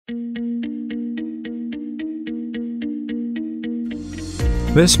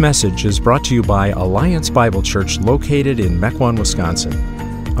This message is brought to you by Alliance Bible Church located in Mequon, Wisconsin.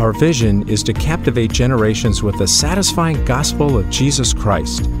 Our vision is to captivate generations with the satisfying gospel of Jesus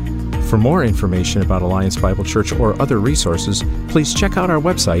Christ. For more information about Alliance Bible Church or other resources, please check out our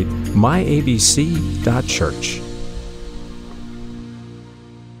website, myabc.church.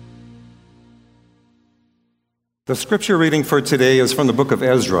 The scripture reading for today is from the book of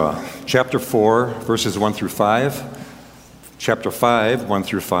Ezra, chapter 4, verses 1 through 5, chapter 5, 1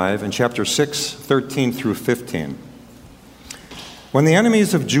 through 5, and chapter 6, 13 through 15. When the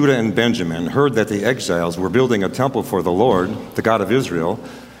enemies of Judah and Benjamin heard that the exiles were building a temple for the Lord, the God of Israel,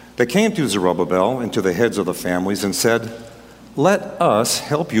 they came to Zerubbabel and to the heads of the families and said, "Let us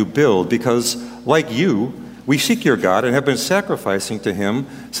help you build, because, like you, we seek your God and have been sacrificing to him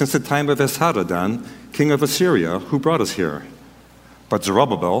since the time of Esarhaddon, king of Assyria, who brought us here." But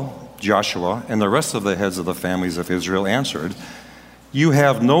Zerubbabel, Joshua, and the rest of the heads of the families of Israel answered, "You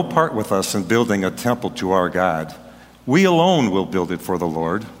have no part with us in building a temple to our God. We alone will build it for the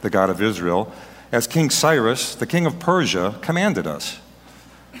Lord, the God of Israel, as King Cyrus, the king of Persia, commanded us."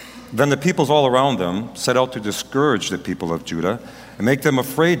 Then the peoples all around them set out to discourage the people of Judah and make them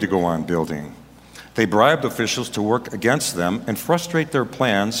afraid to go on building. They bribed officials to work against them and frustrate their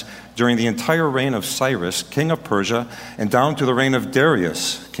plans during the entire reign of Cyrus, king of Persia, and down to the reign of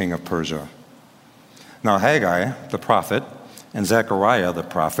Darius, king of Persia. Now Haggai, the prophet, and Zechariah, the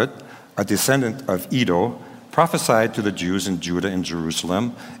prophet, a descendant of Iddo, prophesied to the Jews in Judah and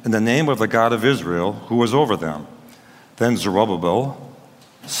Jerusalem in the name of the God of Israel, who was over them. Then Zerubbabel,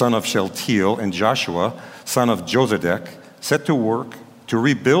 son of Shealtiel, and Joshua, son of Josedek, set to work to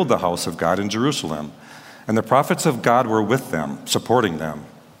rebuild the house of God in Jerusalem, and the prophets of God were with them, supporting them.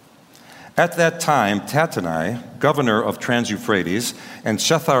 At that time, Tattenai, governor of Trans-Euphrates, and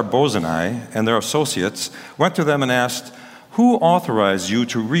Shethar-Bozenai and their associates went to them and asked, "Who authorized you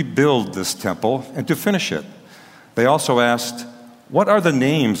to rebuild this temple and to finish it?" They also asked, "What are the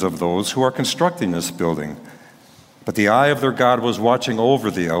names of those who are constructing this building?" But the eye of their God was watching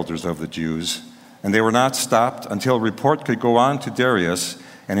over the elders of the Jews, and they were not stopped until report could go on to Darius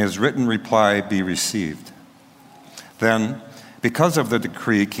and his written reply be received. Then, because of the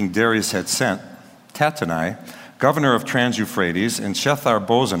decree King Darius had sent, Tattenai, governor of Trans-Euphrates, and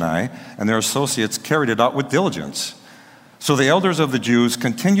Shethar-Bozenai and their associates carried it out with diligence. So the elders of the Jews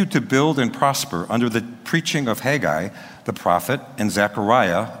continued to build and prosper under the preaching of Haggai, the prophet, and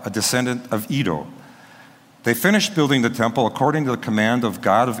Zechariah, a descendant of Iddo. They finished building the temple according to the command of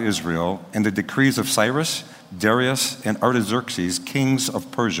God of Israel and the decrees of Cyrus, Darius, and Artaxerxes, kings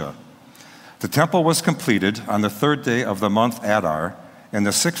of Persia. The temple was completed on the 3rd day of the month Adar in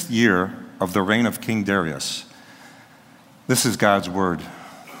the 6th year of the reign of King Darius. This is God's word.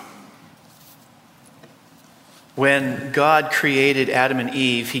 When God created Adam and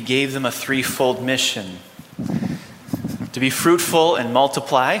Eve, he gave them a threefold mission: to be fruitful and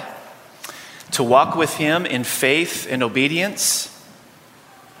multiply, to walk with him in faith and obedience,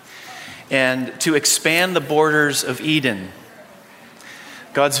 and to expand the borders of Eden.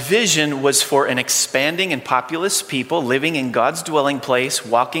 God's vision was for an expanding and populous people living in God's dwelling place,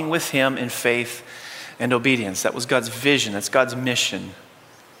 walking with him in faith and obedience. That was God's vision. That's God's mission.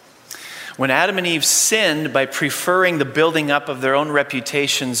 When Adam and Eve sinned by preferring the building up of their own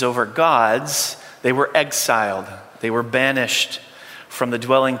reputations over God's, they were exiled. They were banished from the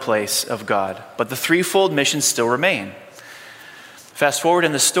dwelling place of God. But the threefold mission still remain. Fast forward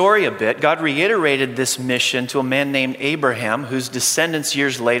in the story a bit, God reiterated this mission to a man named Abraham, whose descendants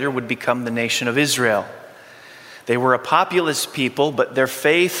years later would become the nation of Israel. They were a populous people, but their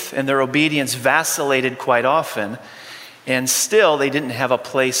faith and their obedience vacillated quite often, and still they didn't have a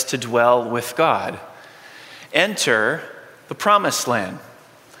place to dwell with God. Enter the Promised Land.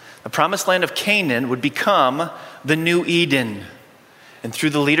 The Promised Land of Canaan would become the New Eden. And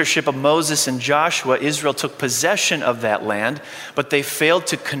through the leadership of Moses and Joshua, Israel took possession of that land, but they failed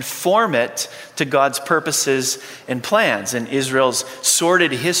to conform it to God's purposes and plans. And Israel's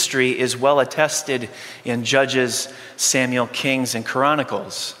sordid history is well attested in Judges, Samuel, Kings, and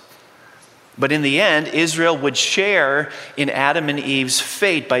Chronicles. But in the end, Israel would share in Adam and Eve's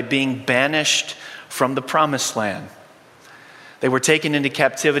fate by being banished from the Promised Land. They were taken into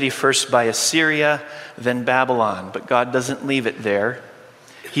captivity first by Assyria, then Babylon. But God doesn't leave it there.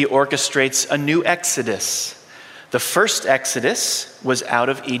 He orchestrates a new exodus. The first exodus was out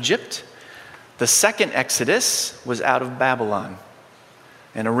of Egypt. The second exodus was out of Babylon.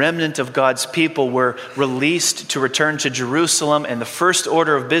 And a remnant of God's people were released to return to Jerusalem, and the first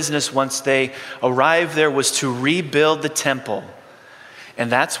order of business once they arrived there was to rebuild the temple. And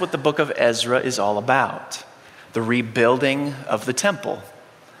that's what the book of Ezra is all about, the rebuilding of the temple.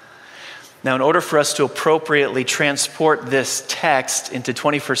 Now, in order for us to appropriately transport this text into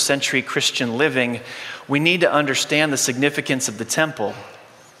 21st century Christian living, we need to understand the significance of the temple.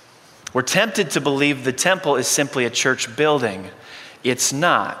 We're tempted to believe the temple is simply a church building. It's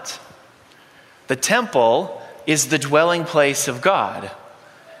not. The temple is the dwelling place of God.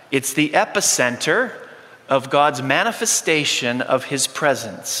 It's the epicenter of God's manifestation of his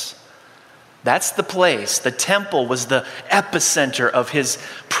presence. That's the place. The temple was the epicenter of his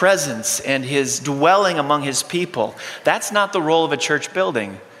presence and his dwelling among his people. That's not the role of a church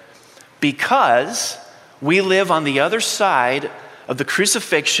building, because we live on the other side of the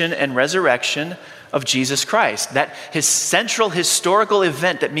crucifixion and resurrection of Jesus Christ. That his central historical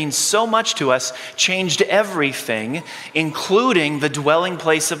event that means so much to us changed everything, including the dwelling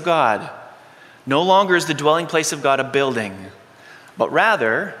place of God. No longer is the dwelling place of God a building, but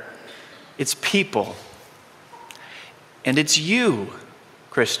rather it's people. And it's you,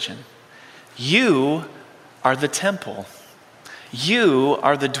 Christian. You are the temple. You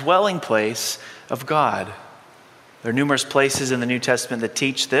are the dwelling place of God. There are numerous places in the New Testament that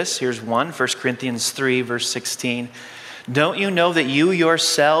teach this. Here's one, 1 Corinthians 3, verse 16. Don't you know that you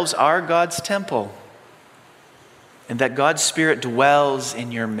yourselves are God's temple, and that God's Spirit dwells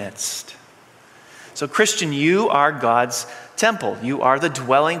in your midst? So, Christian, you are God's temple. You are the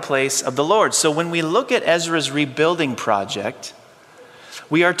dwelling place of the Lord. So when we look at Ezra's rebuilding project,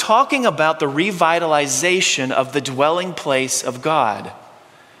 we are talking about the revitalization of the dwelling place of God.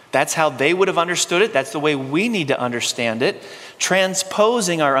 That's how they would have understood it. That's the way we need to understand it,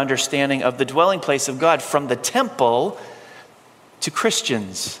 transposing our understanding of the dwelling place of God from the temple to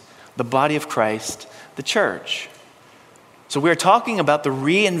Christians, the body of Christ, the church. So we are talking about the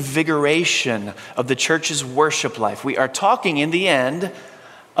reinvigoration of the church's worship life. We are talking, in the end,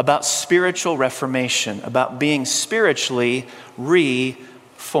 about spiritual reformation, about being spiritually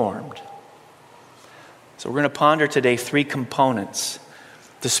reformed. So we're going to ponder today 3 components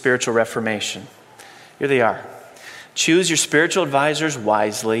to spiritual reformation. Here they are. Choose your spiritual advisors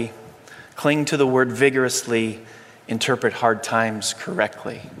wisely, cling to the word vigorously, interpret hard times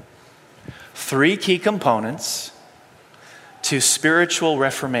correctly. 3 key components to spiritual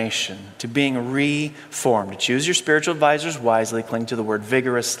reformation, to being reformed. Choose your spiritual advisors wisely, cling to the word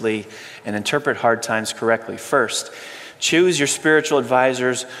vigorously, and interpret hard times correctly. First, choose your spiritual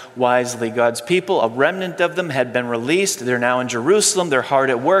advisors wisely. God's people, a remnant of them, had been released. They're now in Jerusalem. They're hard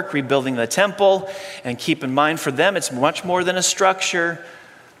at work rebuilding the temple. And keep in mind, for them, it's much more than a structure.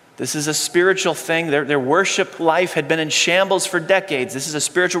 This is a spiritual thing. Their worship life had been in shambles for decades. This is a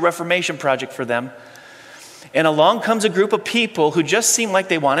spiritual reformation project for them. And along comes a group of people who just seem like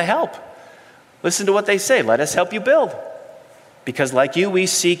they want to help. Listen to what they say. Let us help you build. Because like you, we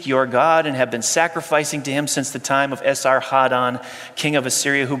seek your God and have been sacrificing to him since the time of Esarhaddon, king of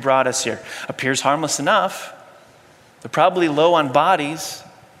Assyria, who brought us here. Appears harmless enough. They're probably low on bodies.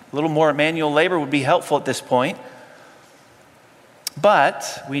 A little more manual labor would be helpful at this point.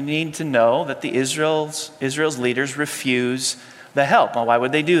 But we need to know that the Israel's leaders refuse the help. Well, why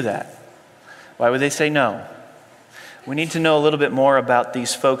would they do that? Why would they say no? We need to know a little bit more about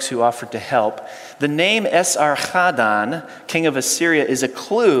these folks who offered to help. The name Esarhaddon, king of Assyria, is a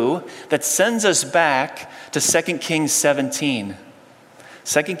clue that sends us back to 2 Kings 17.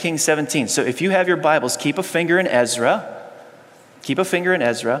 2 Kings 17. So if you have your Bibles, keep a finger in Ezra. Keep a finger in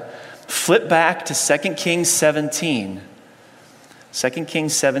Ezra. Flip back to 2 Kings 17. 2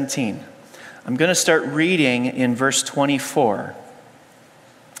 Kings 17. I'm going to start reading in verse 24.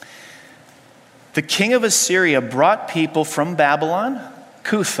 The king of Assyria brought people from Babylon,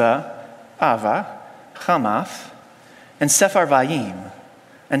 Cutha, Ava, Hamath, and Sepharvaim,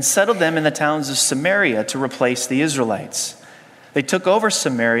 and settled them in the towns of Samaria to replace the Israelites. They took over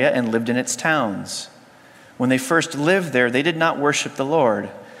Samaria and lived in its towns. When they first lived there, they did not worship the Lord.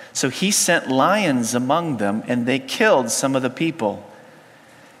 So he sent lions among them, and they killed some of the people.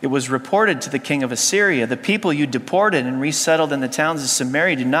 It was reported to the king of Assyria, the people you deported and resettled in the towns of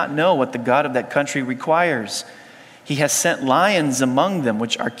Samaria do not know what the God of that country requires. He has sent lions among them,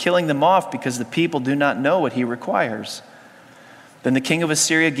 which are killing them off because the people do not know what he requires. Then the king of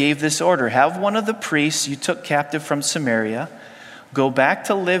Assyria gave this order: have one of the priests you took captive from Samaria go back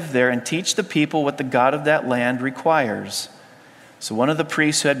to live there and teach the people what the God of that land requires. So one of the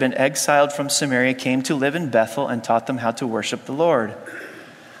priests who had been exiled from Samaria came to live in Bethel and taught them how to worship the Lord.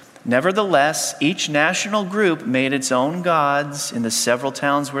 Nevertheless, each national group made its own gods in the several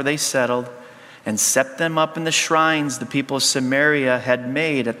towns where they settled and set them up in the shrines the people of Samaria had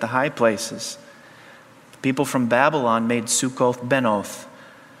made at the high places. The people from Babylon made Succoth-Benoth.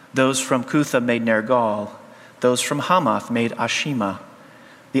 Those from Cutha made Nergal. Those from Hamath made Ashima.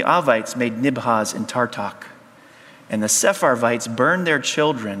 The Avites made Nibhaz and Tartak, and the Sepharvites burned their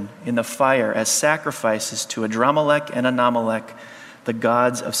children in the fire as sacrifices to Adramelech and Anamelech, the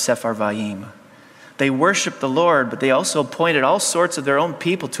gods of Sepharvaim. They worshiped the Lord, but they also appointed all sorts of their own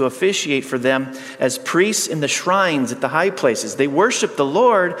people to officiate for them as priests in the shrines at the high places. They worshiped the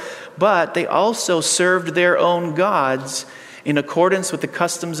Lord, but they also served their own gods in accordance with the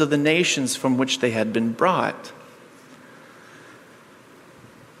customs of the nations from which they had been brought.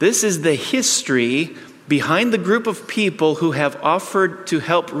 This is the history behind the group of people who have offered to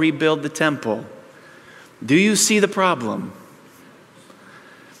help rebuild the temple. Do you see the problem?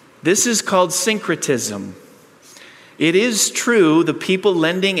 This is called syncretism. It is true the people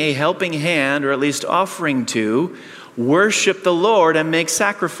lending a helping hand, or at least offering to, worship the Lord and make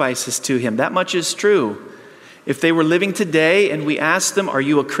sacrifices to Him. That much is true. If they were living today and we asked them, "Are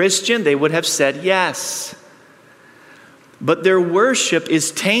you a Christian?" they would have said yes. But their worship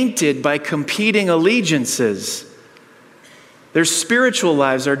is tainted by competing allegiances. Their spiritual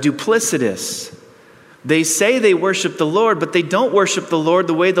lives are duplicitous. They say they worship the Lord, but they don't worship the Lord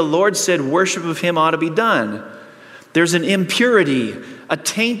the way the Lord said worship of Him ought to be done. There's an impurity, a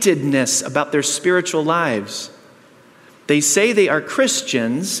taintedness about their spiritual lives. They say they are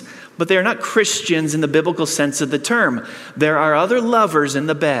Christians, but they're not Christians in the biblical sense of the term. There are other lovers in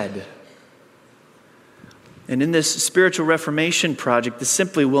the bed. And in this spiritual reformation project, this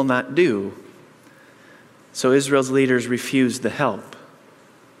simply will not do. So Israel's leaders refused the help.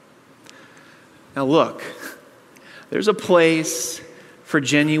 Now look, there's a place for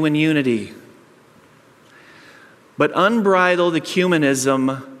genuine unity. But unbridled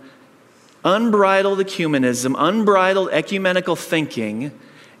ecumenism, unbridled ecumenical thinking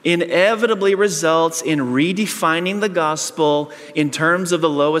inevitably results in redefining the gospel in terms of the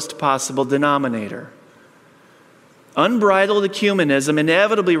lowest possible denominator. Unbridled ecumenism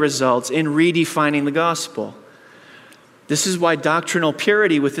inevitably results in redefining the gospel. This is why doctrinal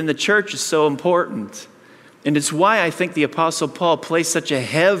purity within the church is so important. And it's why I think the Apostle Paul placed such a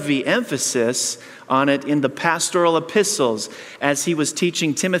heavy emphasis on it in the pastoral epistles as he was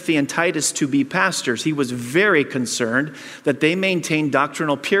teaching Timothy and Titus to be pastors. He was very concerned that they maintained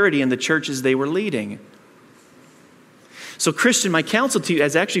doctrinal purity in the churches they were leading. So Christian, my counsel to you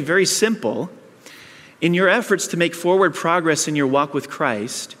is actually very simple. In your efforts to make forward progress in your walk with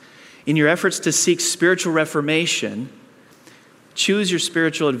Christ, in your efforts to seek spiritual reformation, choose your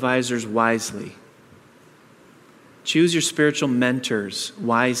spiritual advisors wisely. Choose your spiritual mentors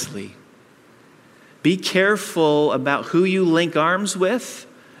wisely. Be careful about who you link arms with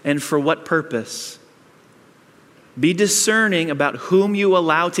and for what purpose. Be discerning about whom you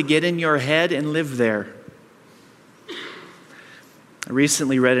allow to get in your head and live there. I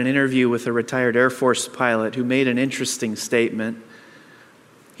recently read an interview with a retired Air Force pilot who made an interesting statement.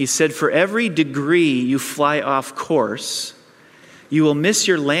 He said, "For every degree you fly off course, you will miss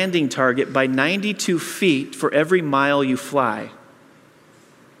your landing target by 92 feet for every mile you fly."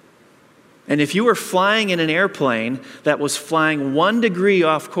 And if you were flying in an airplane that was flying 1 degree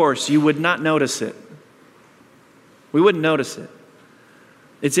off course, you would not notice it. We wouldn't notice it.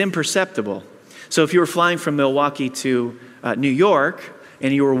 It's imperceptible. So if you were flying from Milwaukee to New York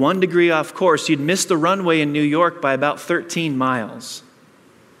and you were 1 degree off course, you'd miss the runway in New York by about 13 miles.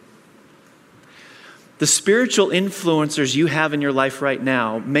 The spiritual influencers you have in your life right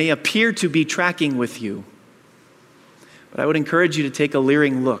now may appear to be tracking with you, but I would encourage you to take a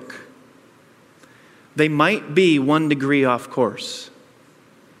leering look. They might be 1 degree off course,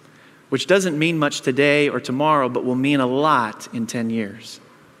 which doesn't mean much today or tomorrow, but will mean a lot in 10 years.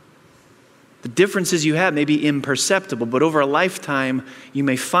 The differences you have may be imperceptible, but over a lifetime, you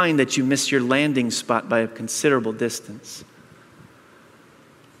may find that you miss your landing spot by a considerable distance.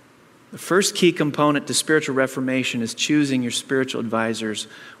 The first key component to spiritual reformation is choosing your spiritual advisors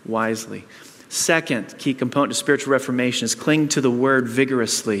wisely. Second key component to spiritual reformation is cling to the word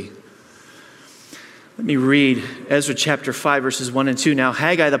vigorously. Let me read Ezra chapter 5, verses 1 and 2. Now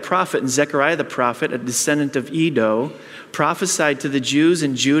Haggai the prophet and Zechariah the prophet, a descendant of Iddo, prophesied to the Jews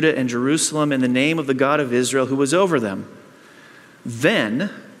in Judah and Jerusalem in the name of the God of Israel who was over them. Then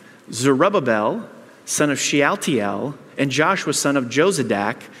Zerubbabel, son of Shealtiel, and Joshua, son of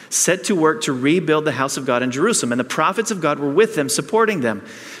Jozadak, set to work to rebuild the house of God in Jerusalem. And the prophets of God were with them, supporting them.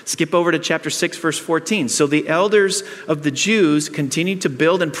 Skip over to chapter 6, verse 14. So the elders of the Jews continued to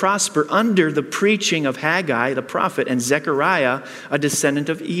build and prosper under the preaching of Haggai, the prophet, and Zechariah, a descendant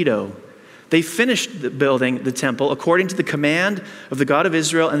of Iddo. They finished building the temple according to the command of the God of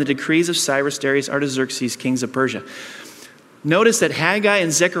Israel and the decrees of Cyrus, Darius, Artaxerxes, kings of Persia. Notice that Haggai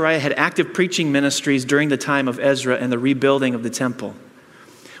and Zechariah had active preaching ministries during the time of Ezra and the rebuilding of the temple.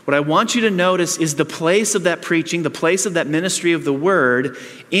 What I want you to notice is the place of that preaching, the place of that ministry of the word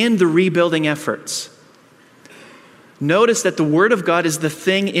in the rebuilding efforts. Notice that the word of God is the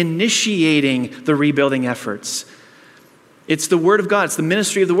thing initiating the rebuilding efforts. It's the word of God. It's the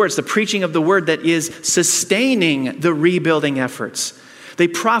ministry of the word. It's the preaching of the word that is sustaining the rebuilding efforts. They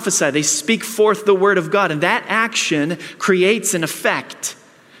prophesy. They speak forth the word of God. And that action creates an effect.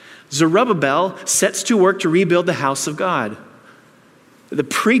 Zerubbabel sets to work to rebuild the house of God. The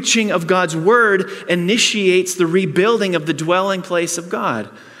preaching of God's word initiates the rebuilding of the dwelling place of God.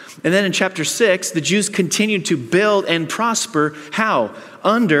 And then in chapter 6, the Jews continued to build and prosper. How?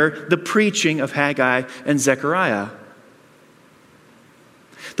 Under the preaching of Haggai and Zechariah.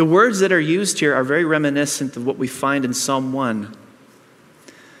 The words that are used here are very reminiscent of what we find in Psalm 1.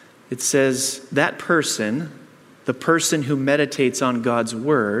 It says, that person, the person who meditates on God's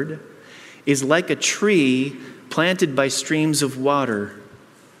word, is like a tree planted by streams of water,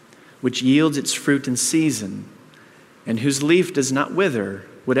 which yields its fruit in season, and whose leaf does not wither.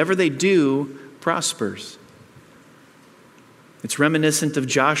 Whatever they do prospers. It's reminiscent of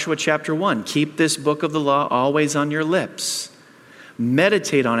Joshua chapter 1. Keep this book of the law always on your lips.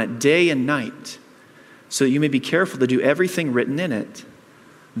 Meditate on it day and night, so that you may be careful to do everything written in it.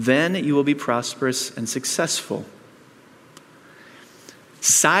 Then you will be prosperous and successful.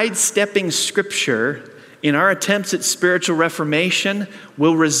 Sidestepping Scripture in our attempts at spiritual reformation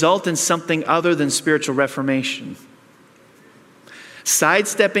will result in something other than spiritual reformation.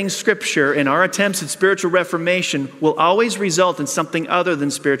 Sidestepping Scripture in our attempts at spiritual reformation will always result in something other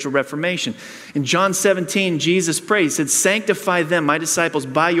than spiritual reformation. In John 17, Jesus prayed, he said, sanctify them, my disciples,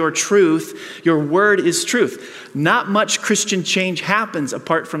 by your truth. Your word is truth. Not much Christian change happens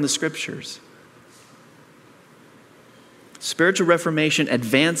apart from the Scriptures. Spiritual reformation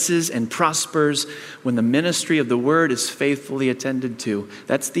advances and prospers when the ministry of the word is faithfully attended to.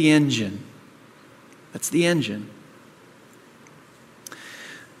 That's the engine. That's the engine.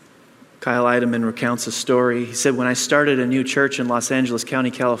 Kyle Eidemann recounts a story. He said, when I started a new church in Los Angeles County,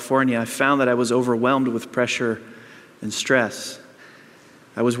 California, I found that I was overwhelmed with pressure and stress.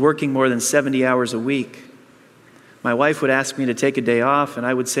 I was working more than 70 hours a week. My wife would ask me to take a day off, and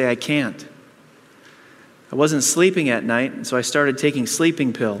I would say I can't. I wasn't sleeping at night, and so I started taking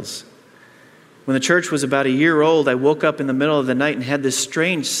sleeping pills. When the church was about a year old, I woke up in the middle of the night and had this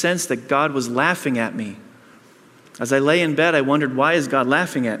strange sense that God was laughing at me. As I lay in bed, I wondered, why is God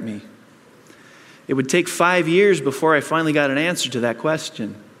laughing at me? It would take 5 years before I finally got an answer to that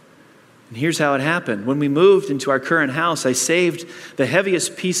question. And here's how it happened. When we moved into our current house, I saved the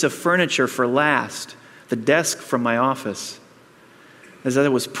heaviest piece of furniture for last, the desk from my office. As I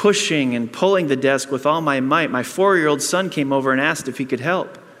was pushing and pulling the desk with all my might, my 4-year-old son came over and asked if he could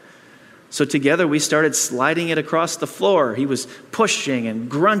help. So together we started sliding it across the floor. He was pushing and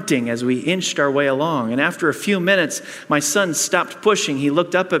grunting as we inched our way along. And after a few minutes, my son stopped pushing. He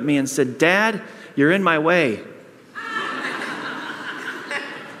looked up at me and said, Dad, you're in my way.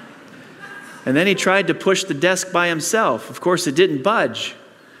 And then he tried to push the desk by himself. Of course, it didn't budge.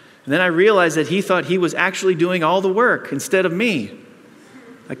 And then I realized that he thought he was actually doing all the work instead of me.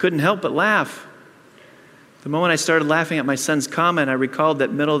 I couldn't help but laugh. The moment I started laughing at my son's comment, I recalled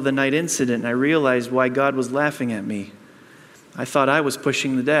that middle of the night incident, and I realized why God was laughing at me. I thought I was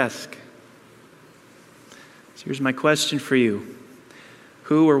pushing the desk. So here's my question for you.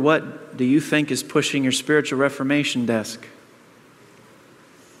 Who or what do you think is pushing your spiritual reformation desk?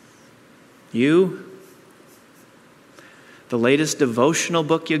 You? The latest devotional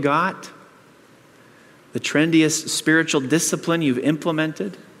book you got? The trendiest spiritual discipline you've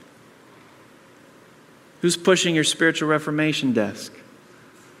implemented? Who's pushing your spiritual reformation desk?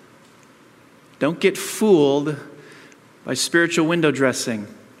 Don't get fooled by spiritual window dressing.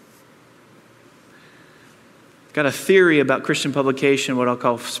 Got a theory about Christian publication, what I'll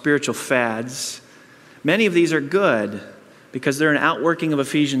call spiritual fads. Many of these are good because they're an outworking of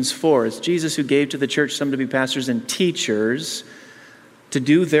Ephesians 4. It's Jesus who gave to the church some to be pastors and teachers to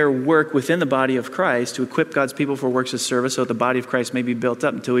do their work within the body of Christ, to equip God's people for works of service so that the body of Christ may be built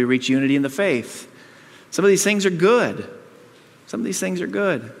up until we reach unity in the faith. Some of these things are good. Some of these things are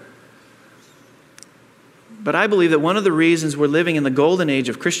good. But I believe that one of the reasons we're living in the golden age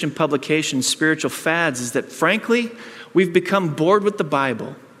of Christian publication, spiritual fads, is that, frankly, we've become bored with the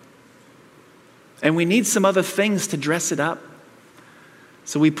Bible. And we need some other things to dress it up.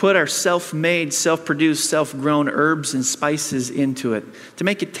 So we put our self-made, self-produced, self-grown herbs and spices into it to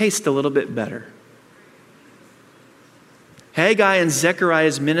make it taste a little bit better. Haggai and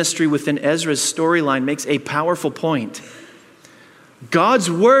Zechariah's ministry within Ezra's storyline makes a powerful point. God's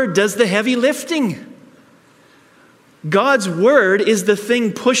word does the heavy lifting. God's word is the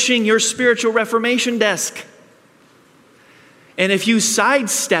thing pushing your spiritual reformation desk. And if you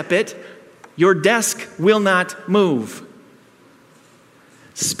sidestep it, your desk will not move.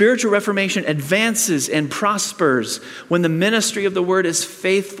 Spiritual reformation advances and prospers when the ministry of the word is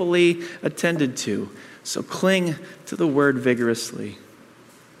faithfully attended to. So cling to the word vigorously.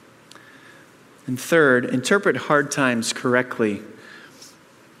 And third, interpret hard times correctly.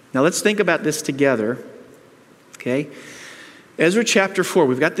 Now let's think about this together. Okay? Ezra chapter 4,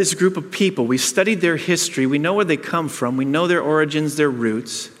 we've got this group of people. We've studied their history. We know where they come from. We know their origins, their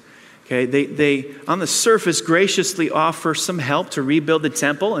roots. Okay, they on the surface graciously offer some help to rebuild the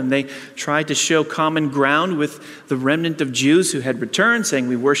temple, and they try to show common ground with the remnant of Jews who had returned, saying,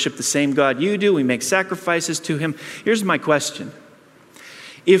 we worship the same God you do, we make sacrifices to him. Here's my question.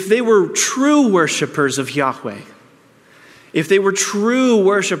 If they were true worshipers of Yahweh, if they were true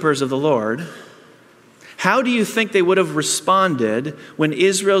worshipers of the Lord, how do you think they would have responded when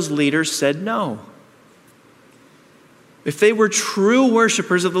Israel's leaders said no? If they were true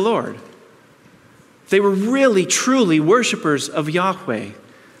worshipers of the Lord, if they were really, truly worshipers of Yahweh,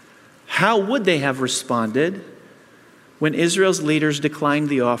 how would they have responded when Israel's leaders declined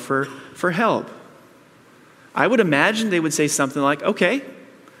the offer for help? I would imagine they would say something like, okay,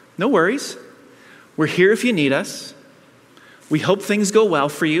 no worries. We're here if you need us. We hope things go well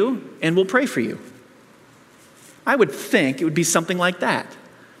for you, and we'll pray for you. I would think it would be something like that.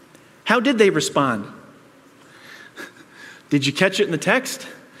 How did they respond? Did you catch it in the text?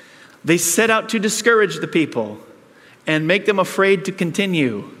 They set out to discourage the people and make them afraid to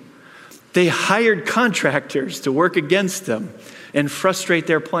continue. They hired contractors to work against them and frustrate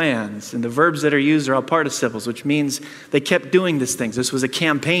their plans. And the verbs that are used are all participles, which means they kept doing these things. This was a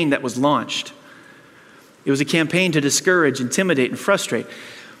campaign that was launched. It was a campaign to discourage, intimidate, and frustrate.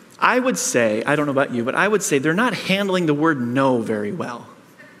 I would say, I don't know about you, but I would say they're not handling the word no very well.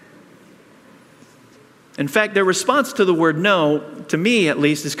 In fact, their response to the word no, to me at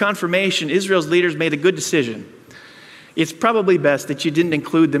least, is confirmation Israel's leaders made a good decision. It's probably best that you didn't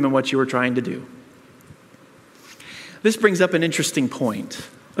include them in what you were trying to do. This brings up an interesting point,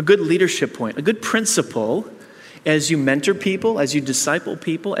 a good leadership point, a good principle as you mentor people, as you disciple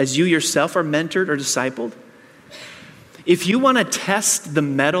people, as you yourself are mentored or discipled. If you want to test the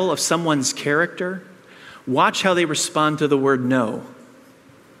mettle of someone's character, watch how they respond to the word no.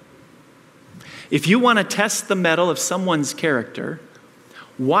 If you want to test the mettle of someone's character,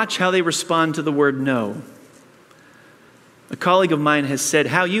 watch how they respond to the word no. A colleague of mine has said,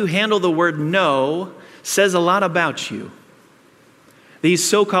 how you handle the word no says a lot about you. These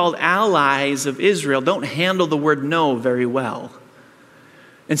so-called allies of Israel don't handle the word no very well.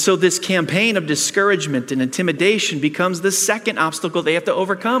 And so this campaign of discouragement and intimidation becomes the second obstacle they have to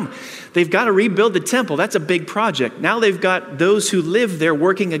overcome. They've got to rebuild the temple. That's a big project. Now they've got those who live there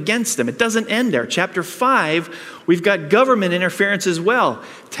working against them. It doesn't end there. Chapter 5, we've got government interference as well.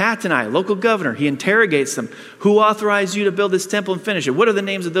 Tattenai, local governor, he interrogates them. Who authorized you to build this temple and finish it? What are the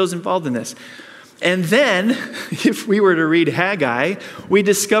names of those involved in this? And then, if we were to read Haggai, we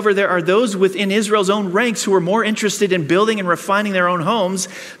discover there are those within Israel's own ranks who are more interested in building and refining their own homes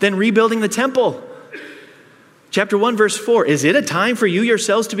than rebuilding the temple. Chapter 1, verse 4, is it a time for you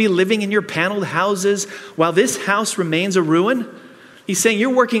yourselves to be living in your paneled houses while this house remains a ruin? He's saying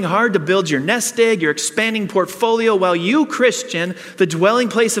you're working hard to build your nest egg, your expanding portfolio, while you, Christian, the dwelling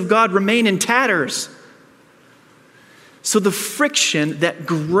place of God, remain in tatters. So the friction that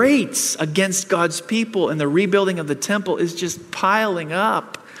grates against God's people in the rebuilding of the temple is just piling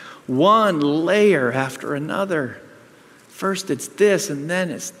up, one layer after another. First it's this, and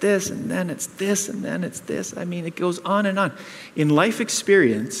then it's this, and then it's this, and then it's this. I mean, it goes on and on. In life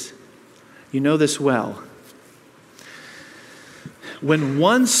experience, you know this well. When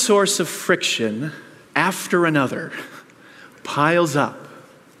one source of friction after another piles up,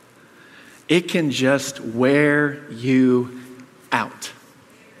 it can just wear you out.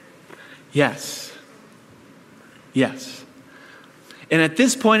 Yes. Yes. And at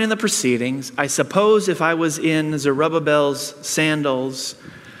this point in the proceedings, I suppose if I was in Zerubbabel's sandals,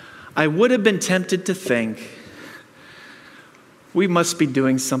 I would have been tempted to think, we must be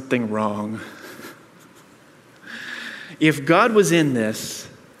doing something wrong. If God was in this,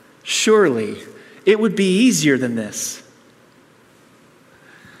 surely it would be easier than this.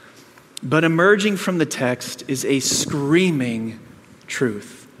 But emerging from the text is a screaming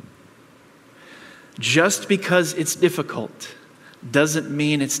truth. Just because it's difficult doesn't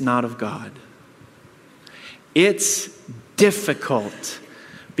mean it's not of God. It's difficult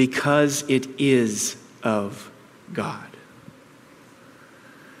because it is of God.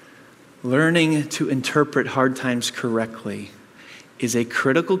 Learning to interpret hard times correctly is a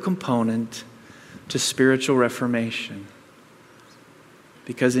critical component to spiritual reformation.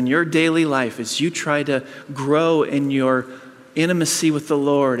 Because in your daily life, as you try to grow in your intimacy with the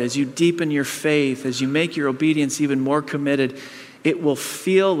Lord, as you deepen your faith, as you make your obedience even more committed, it will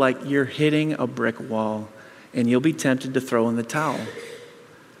feel like you're hitting a brick wall and you'll be tempted to throw in the towel.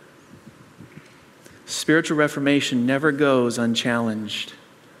 Spiritual reformation never goes unchallenged.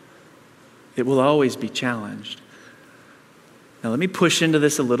 It will always be challenged. Now let me push into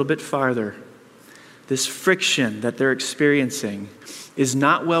this a little bit farther. This friction that they're experiencing is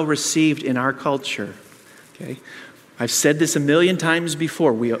not well received in our culture. Okay? I've said this a million times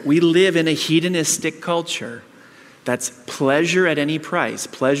before. We live in a hedonistic culture. That's pleasure at any price.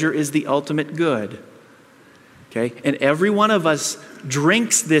 Pleasure is the ultimate good. Okay? And every one of us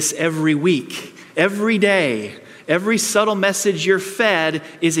drinks this every week, every day. Every subtle message you're fed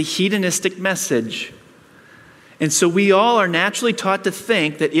is a hedonistic message. And so we all are naturally taught to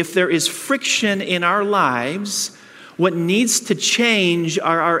think that if there is friction in our lives, what needs to change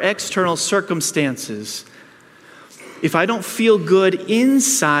are our external circumstances. If I don't feel good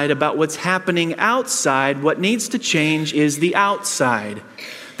inside about what's happening outside, what needs to change is the outside.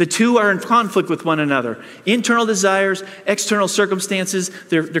 The two are in conflict with one another. Internal desires, external circumstances,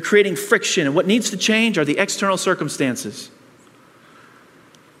 they're creating friction. And what needs to change are the external circumstances.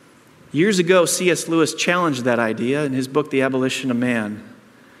 Years ago, C.S. Lewis challenged that idea in his book, The Abolition of Man.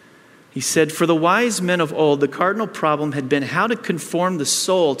 He said, "For the wise men of old, the cardinal problem had been how to conform the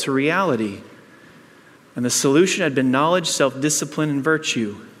soul to reality. And the solution had been knowledge, self-discipline, and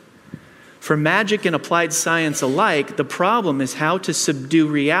virtue. For magic and applied science alike, the problem is how to subdue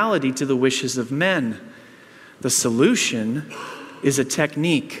reality to the wishes of men. The solution is a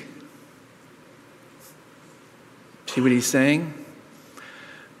technique." See what he's saying?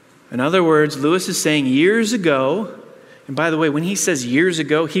 In other words, Lewis is saying years ago, and by the way, when he says years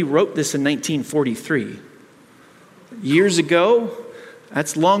ago, he wrote this in 1943. Years ago,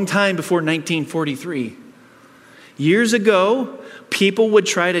 that's a long time before 1943. Years ago, people would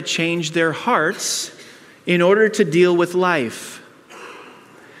try to change their hearts in order to deal with life.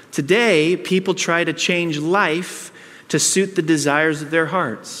 Today, people try to change life to suit the desires of their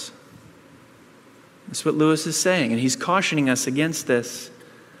hearts. That's what Lewis is saying, and he's cautioning us against this.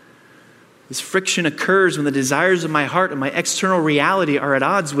 This friction occurs when the desires of my heart and my external reality are at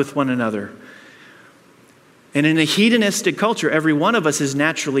odds with one another. And in a hedonistic culture, every one of us is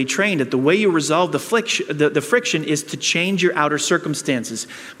naturally trained that the way you resolve the friction is to change your outer circumstances,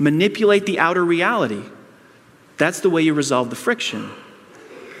 manipulate the outer reality. That's the way you resolve the friction.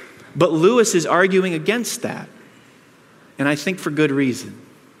 But Lewis is arguing against that, and I think for good reason.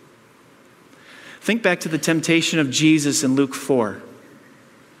 Think back to the temptation of Jesus in Luke 4.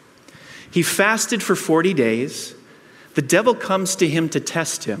 He fasted for 40 days. The devil comes to him to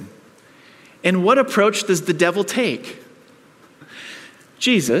test him. And what approach does the devil take?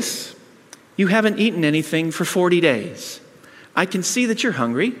 "Jesus, you haven't eaten anything for 40 days. I can see that you're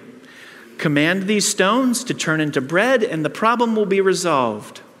hungry. Command these stones to turn into bread and the problem will be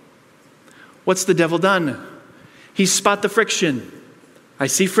resolved." What's the devil done? He spot the friction. "I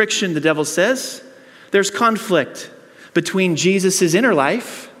see friction," the devil says. There's conflict between Jesus' inner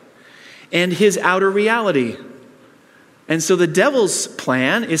life and his outer reality. And so the devil's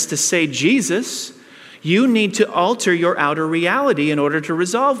plan is to say, "Jesus, you need to alter your outer reality in order to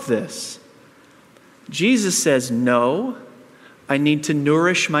resolve this." Jesus says, "No, I need to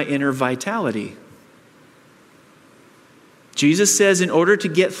nourish my inner vitality." Jesus says, in order to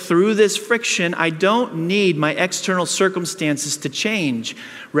get through this friction, I don't need my external circumstances to change.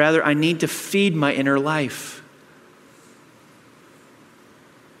 Rather, I need to feed my inner life.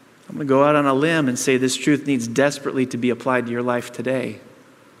 I'm going to go out on a limb and say this truth needs desperately to be applied to your life today.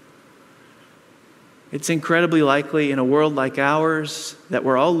 It's incredibly likely in a world like ours that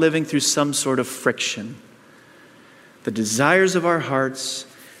we're all living through some sort of friction. The desires of our hearts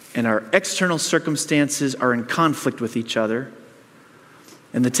and our external circumstances are in conflict with each other.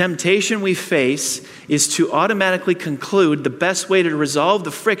 And the temptation we face is to automatically conclude the best way to resolve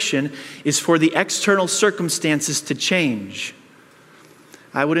the friction is for the external circumstances to change.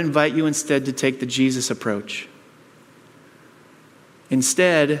 I would invite you instead to take the Jesus approach.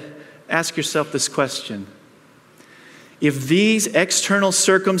 Instead, ask yourself this question. If these external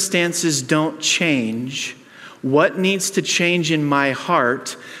circumstances don't change, what needs to change in my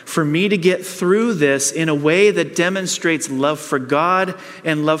heart for me to get through this in a way that demonstrates love for God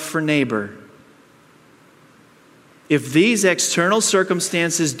and love for neighbor? If these external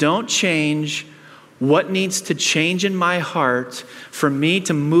circumstances don't change, What needs to change in my heart for me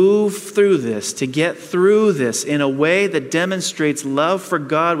to move through this, to get through this in a way that demonstrates love for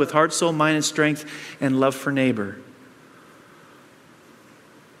God with heart, soul, mind, and strength, and love for neighbor?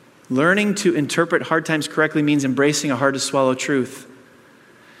 Learning to interpret hard times correctly means embracing a hard-to-swallow truth.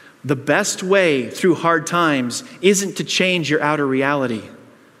 The best way through hard times isn't to change your outer reality,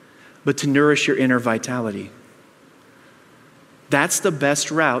 but to nourish your inner vitality. That's the best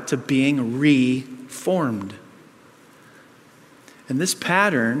route to being reformed. And this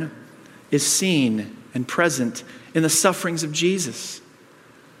pattern is seen and present in the sufferings of Jesus.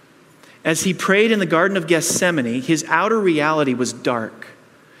 As he prayed in the Garden of Gethsemane, his outer reality was dark.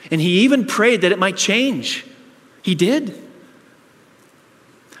 And he even prayed that it might change. He did.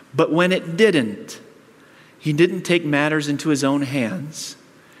 But when it didn't, he didn't take matters into his own hands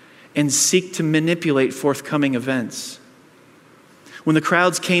and seek to manipulate forthcoming events. When the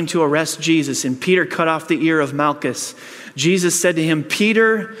crowds came to arrest Jesus and Peter cut off the ear of Malchus, Jesus said to him,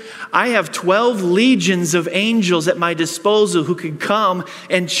 "Peter, I have 12 legions of angels at my disposal who could come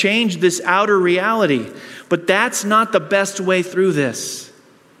and change this outer reality. But that's not the best way through this."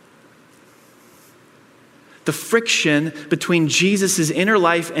 The friction between Jesus' inner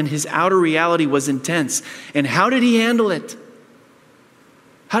life and his outer reality was intense. And how did he handle it?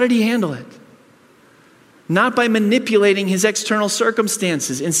 How did he handle it? Not by manipulating his external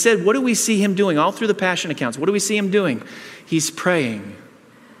circumstances. Instead, what do we see him doing all through the Passion accounts? What do we see him doing? He's praying.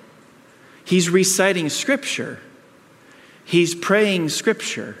 He's reciting Scripture. He's praying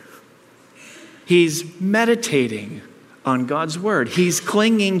Scripture. He's meditating on God's Word. He's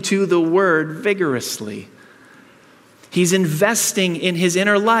clinging to the Word vigorously. He's investing in his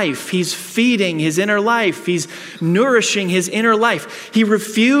inner life. He's feeding his inner life. He's nourishing his inner life. He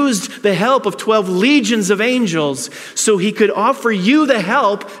refused the help of 12 legions of angels so he could offer you the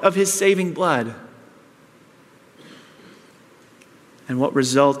help of his saving blood. And what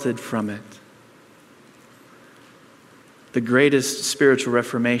resulted from it? The greatest spiritual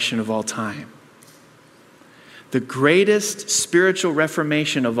reformation of all time. The greatest spiritual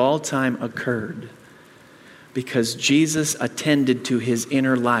reformation of all time occurred because Jesus attended to his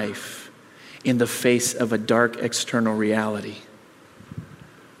inner life in the face of a dark external reality.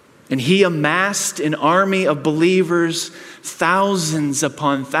 And he amassed an army of believers, thousands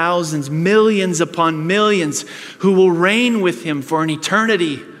upon thousands, millions upon millions, who will reign with him for an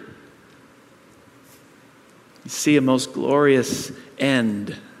eternity. You see, a most glorious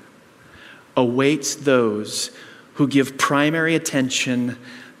end awaits those who give primary attention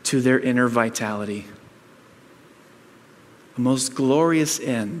to their inner vitality. A most glorious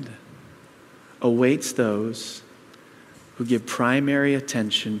end awaits those who give primary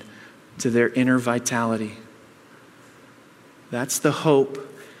attention to their inner vitality. That's the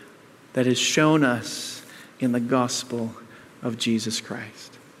hope that is shown us in the gospel of Jesus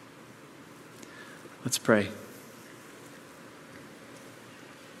Christ. Let's pray.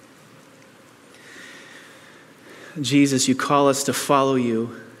 Jesus, you call us to follow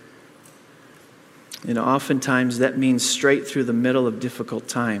you. And oftentimes that means straight through the middle of difficult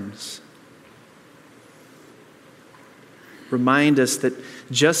times. Remind us that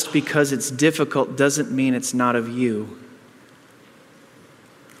just because it's difficult doesn't mean it's not of you.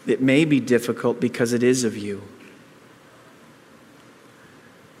 It may be difficult because it is of you.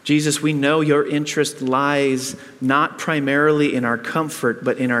 Jesus, we know your interest lies not primarily in our comfort,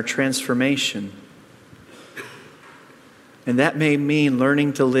 but in our transformation. And that may mean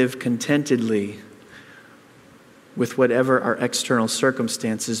learning to live contentedly with whatever our external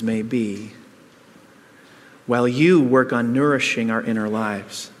circumstances may be, while you work on nourishing our inner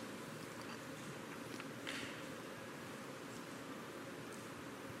lives.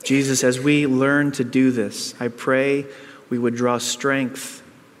 Jesus, as we learn to do this, I pray we would draw strength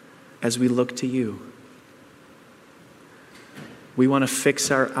as we look to you. We want to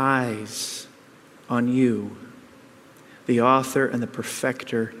fix our eyes on you, the author and the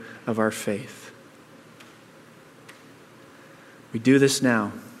perfecter of our faith. We do this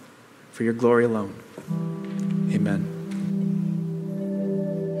now for your glory alone. Amen.